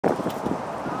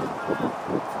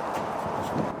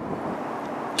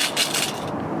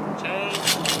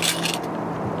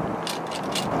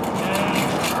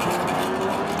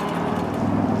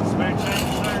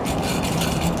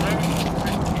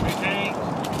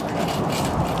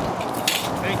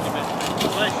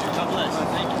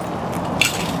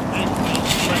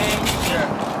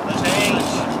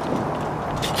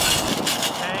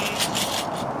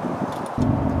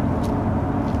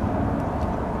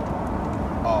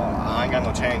Got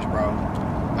no change, bro.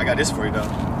 I got this for you though.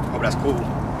 Hope that's cool.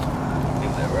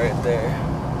 Leave that right there.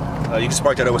 You can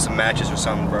spark that up with some matches or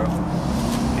something, bro.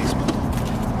 Peace.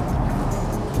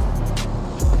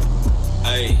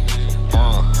 Hey,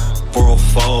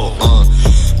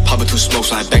 404, poppin' two smokes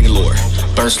like Bangalore.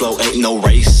 Burn slow, ain't no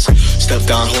race. Step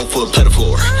down home for a pedal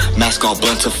floor. Mask on,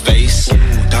 blunt to face.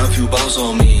 Down a few balls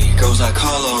on me, girls that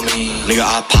call on me. Nigga,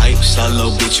 I pipe, slide a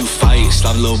little bitch, you fight.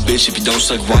 Slide a little bitch if you don't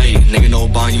suck right. Nigga, no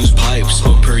bond, use pipe.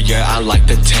 Smoke per year, I like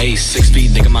the taste. 6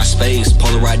 feet, nigga, my space.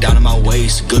 Polo right down in my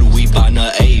waist. Good weed by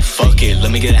a A. Fuck it,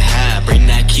 let me get a hat. Bring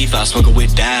that keef out, smoke it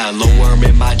with that. Low worm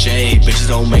in my J. Bitches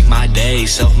don't make my day.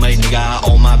 Self-made nigga, I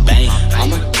own my bank.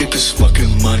 I'ma get this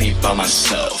fucking money by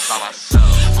myself.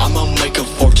 I'ma make a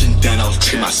fortune, then I'll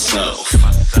treat myself.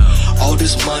 All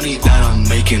this money that I'm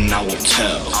making, I won't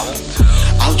tell.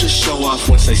 I'll just show off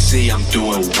once they see I'm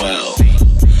doing well.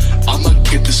 I'ma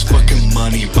get this fucking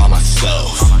money by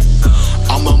myself.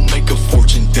 I'ma make a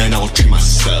fortune, then I'll treat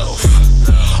myself.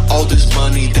 All this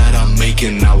money that I'm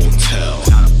making, I won't tell.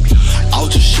 I'll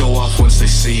just show off once they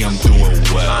see I'm doing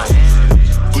well.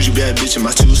 Bougie bad bitch in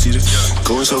my two-seater.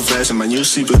 Going so fast in my new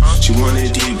sleeper. She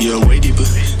wanted deep, yeah, way deeper.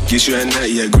 Get you at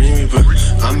night, yeah, Green Reaper.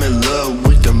 I'm in love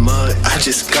with the mud, I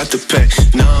just got the pack.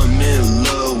 Now I'm in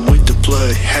love with the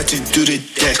plug. Had to do the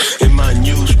dash in my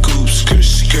new coupe, skirt,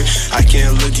 skirt. I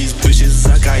can't look these bitches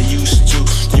like I used to.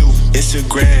 New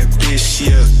Instagram, bitch,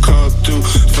 yeah, come through.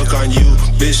 Fuck on you,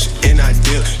 bitch, and I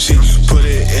dip. She put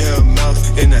it in her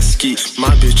mouth and I ski.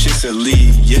 My bitch is a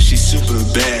lead, yeah, she super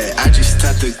bad. I just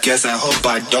tapped the gas, I hope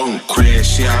I don't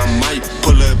crash. Yeah, I might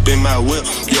pull up in my whip,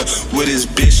 yeah, with this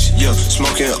bitch, yeah,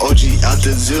 smoking OG out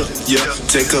the zip, yeah,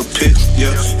 take a pic,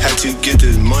 yeah, had to get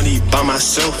this money by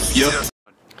myself, yeah.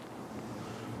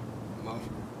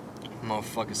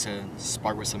 Motherfucker said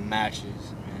spark with some matches,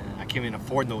 man. I can't even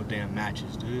afford no damn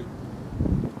matches, dude.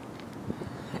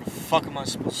 How the fuck am I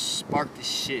supposed to spark this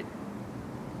shit?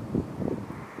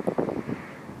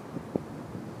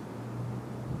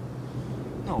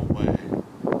 No way.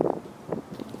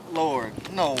 Lord,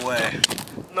 no way.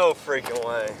 No freaking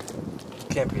way.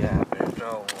 Can't be happening,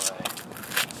 no way.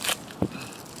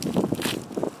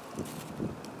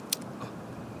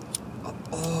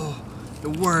 Oh,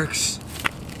 it works.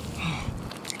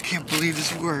 I can't believe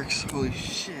this works. Holy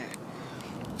shit.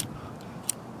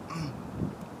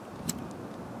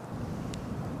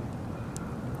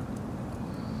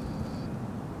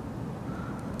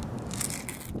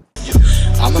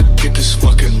 I'ma get this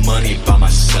fucking money by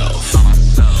myself.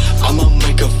 I'ma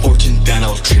make a fortune, then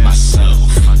I'll treat myself.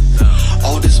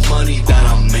 All this money that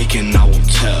I'm making, I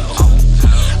won't tell.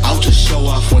 I'll just show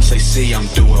off once they see I'm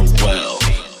doing well.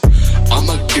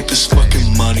 I'ma get this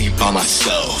fucking money by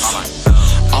myself.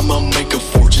 I'ma make a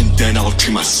fortune, then I'll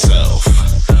treat myself.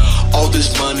 All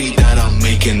this money that I'm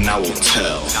making, I won't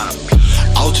tell.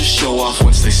 I'll just show off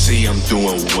once they see I'm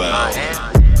doing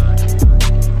well.